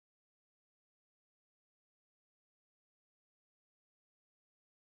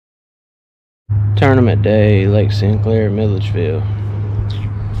Tournament day, Lake Sinclair, Milledgeville.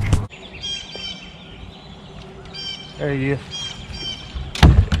 There he is.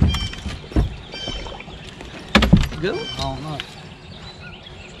 Good? Oh, no.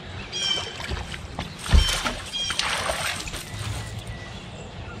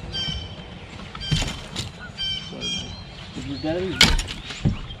 Did you go?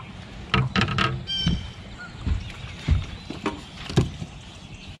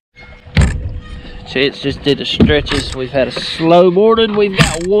 Chance just did the stretches. We've had a slow morning. We've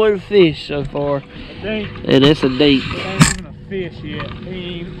got one fish so far. And it's a deep. It ain't even a fish yet.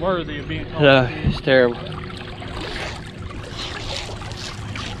 He ain't worthy of being caught. No, it's terrible.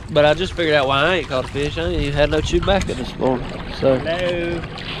 But I just figured out why I ain't caught a fish. I ain't even had no Chewbacca this morning. So Hello.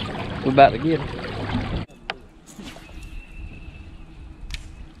 we're about to get him.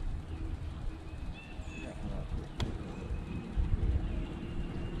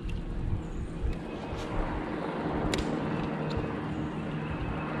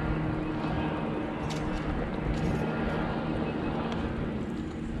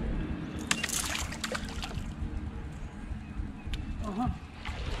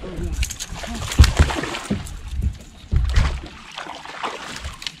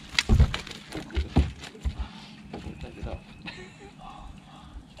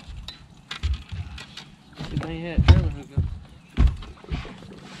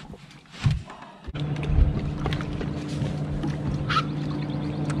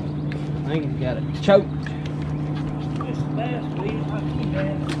 I think he's got it choked. This last week, not too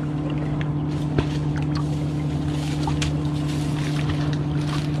bad.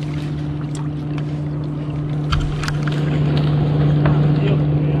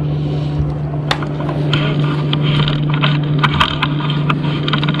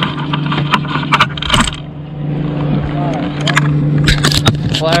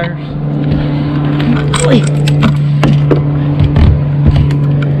 Pliers.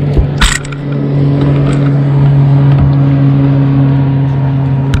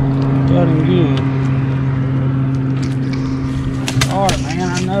 Got him good. Alright, man,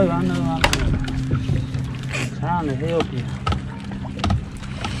 I know. Trying to help you.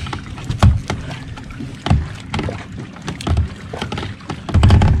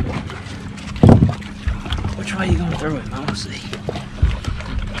 Which way you gonna throw it? I wanna see.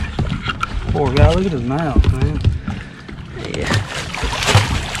 Poor guy, look at his mouth, man. Yeah.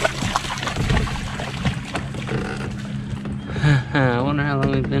 I wonder how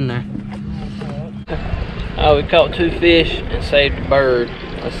long we've been there. Oh, we caught 2 fish and saved a bird.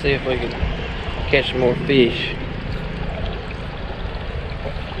 Let's see if we can catch some more fish.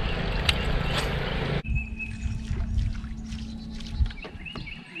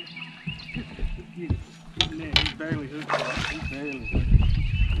 He's barely hooked. He's barely hooked.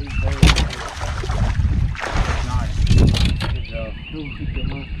 Nice. Good job.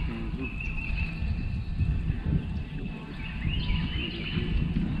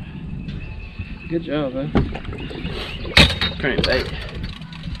 Good job, man. Crankbait.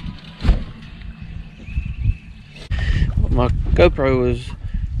 My GoPro was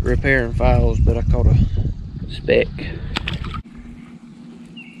repairing files, but I caught a speck.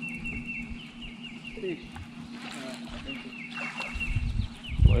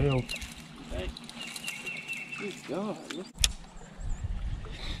 Well. Good God.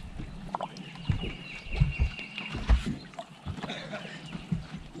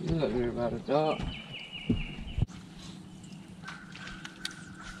 Look up here about a dock.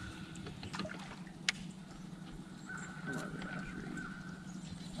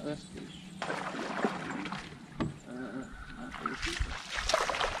 That's fish.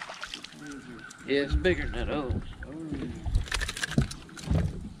 Yeah, it's bigger than that old.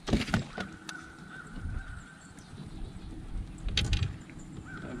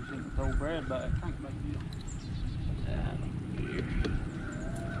 Throw Brad back. Think back here.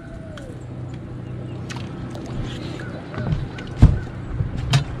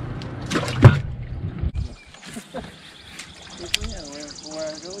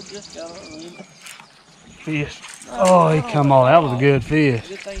 Fish. Oh, he come on. That was a good fish.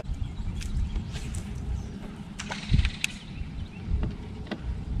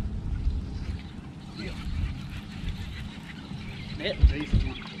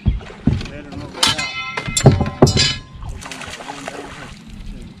 Better than what we got.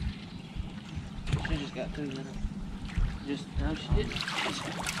 She just got 2 minutes. Just, no, she didn't.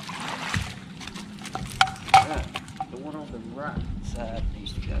 Right. The one on the right side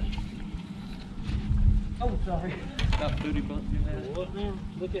needs to go. Oh, sorry. Got booty bumped in there. What now?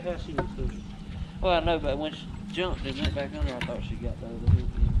 Look at how she was doing. Well, I know, but when she jumped and went back under, I thought she got the other hook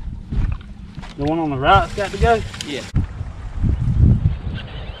in. The one on the right's got to go? Yeah.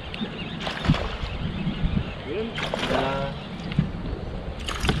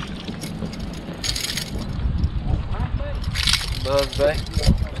 Buzz back.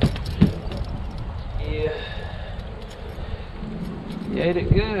 Yeah. He ate it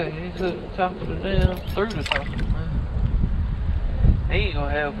good. He took the top of it down, through the top of it. He ain't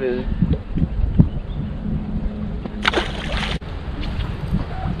gonna help it.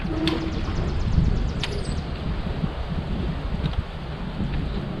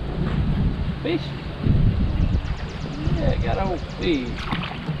 Fish. Yeah, got old fish.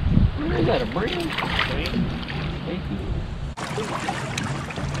 Is that a bream? Thank you.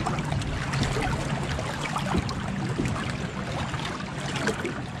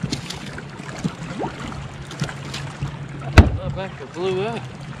 My backer blew up.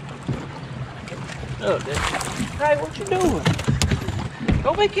 Oh, hey, what you doing?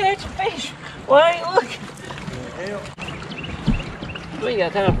 Don't be catching fish. Well, I ain't looking. We ain't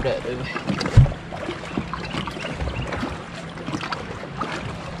got time for that, do we?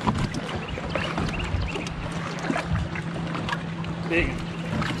 Big.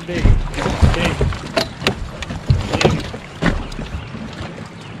 Big. Big. Big.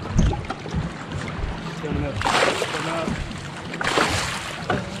 Coming up. Coming up.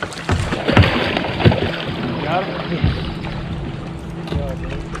 Got him? Good job,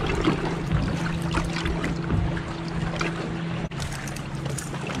 buddy.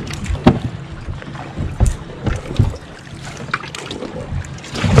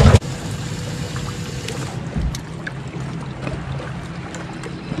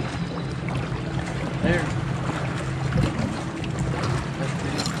 There.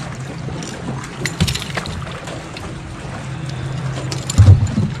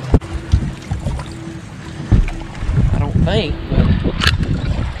 I don't think, but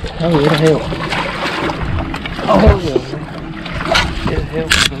oh, it'll help. Oh yeah, it'll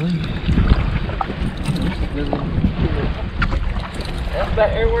help, I believe. That's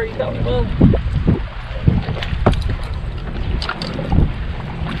back there where you got the bug.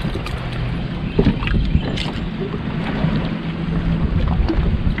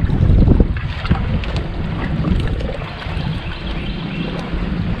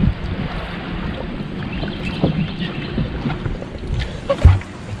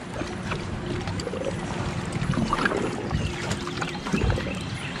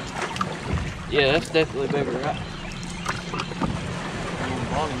 Yeah, that's definitely bigger, right?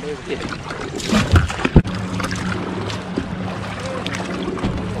 Yeah.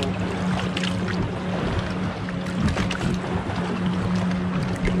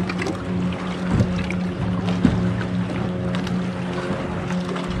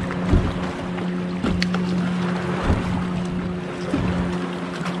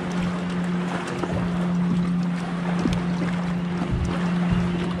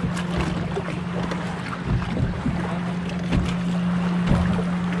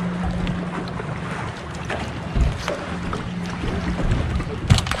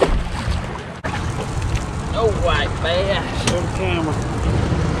 Oh, white bass. Show the camera.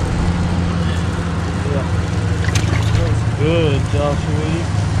 Yeah. That's good, Joshua.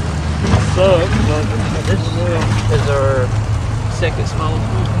 Sucks, but This is our second smallest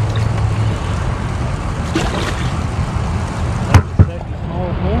one. that's the second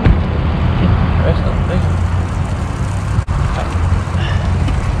smallest one. That's not big.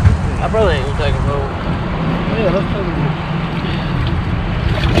 I probably ain't gonna take a roll. Yeah, let's take it.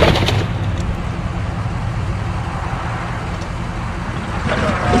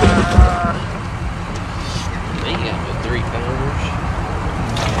 He got me 3 pounders.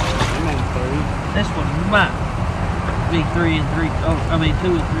 I'm on 3. This one might be 3 and 3. Oh, I mean 2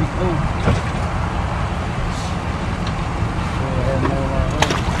 and 3/4.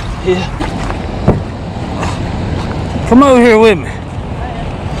 Yeah. Come over here with me.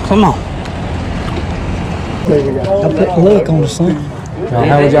 Come on. I put the look on the sun.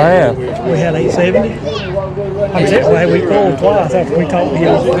 How would y'all have? We had 870. I'm saying, well, we pulled twice after we talked to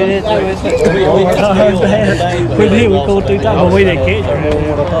him. We did too. We did, we pulled 2 times, but we didn't catch her.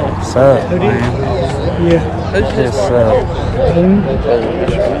 What's up, man? Yeah. Who's this?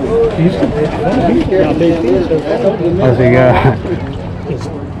 Just, He's got big fish. what's he got?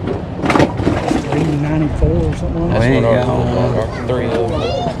 394 or something like We ain't got no 3 of them.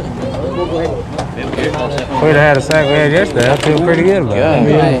 We'd have had a sack we had yesterday. I feel pretty good about it.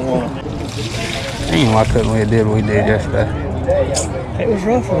 Damn, why couldn't we have did what we did yesterday? It was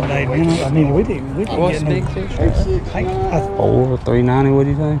rough for a day, man. I mean, we didn't What's get big no... fish? 4 or 390, what do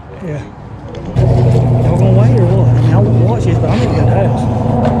you think? Yeah. Y'all gonna wait or what? I mean, I won't watch this, but I'm gonna go to the house.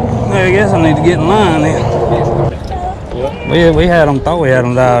 I guess I need to get in line then. We had them, thought we had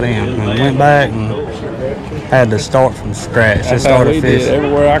them dialed in, and went back and had to start from scratch. Just started fishing.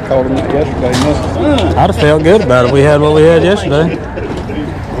 Everywhere I caught them yesterday. I'd have felt good about it. We had what we had yesterday.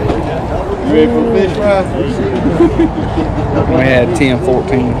 You ready for the fish fry? We had 10,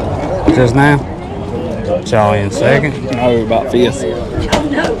 14. Just now? Y'all in second? No, about fifth. We're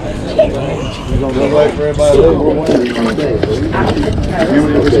gonna go back for everybody to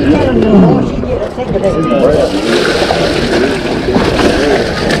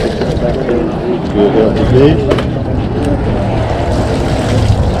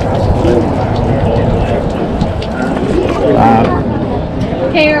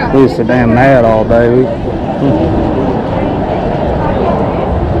We was so damn mad all day.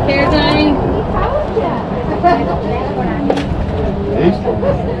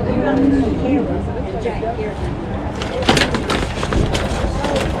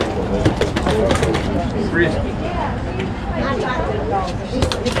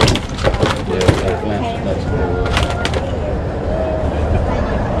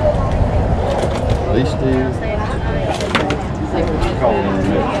 These two.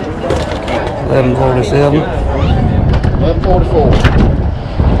 11:47. 11:44.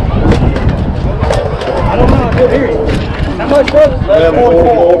 I don't know, I couldn't hear you. How much was it?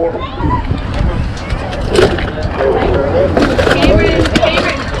 11:44.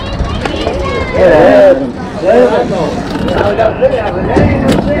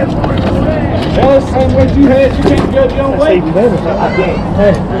 Tell us what you had. You can't judge your own weight. Even better.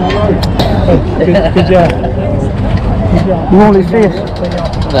 Good job. You want these fish?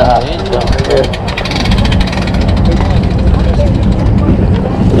 Nah, he don't care.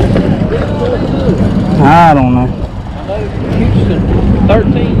 I don't know. Houston,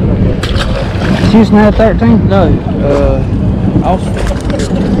 13? Houston had 13? No, Austin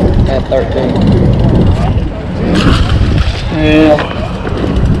had 13. Yeah.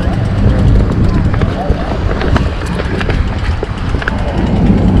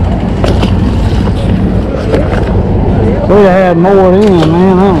 We'd have had more in,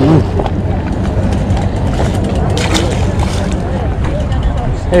 man. I don't know.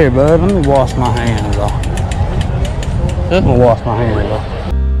 Here, bud, let me wash my hands off. I'm gonna wash my hands off.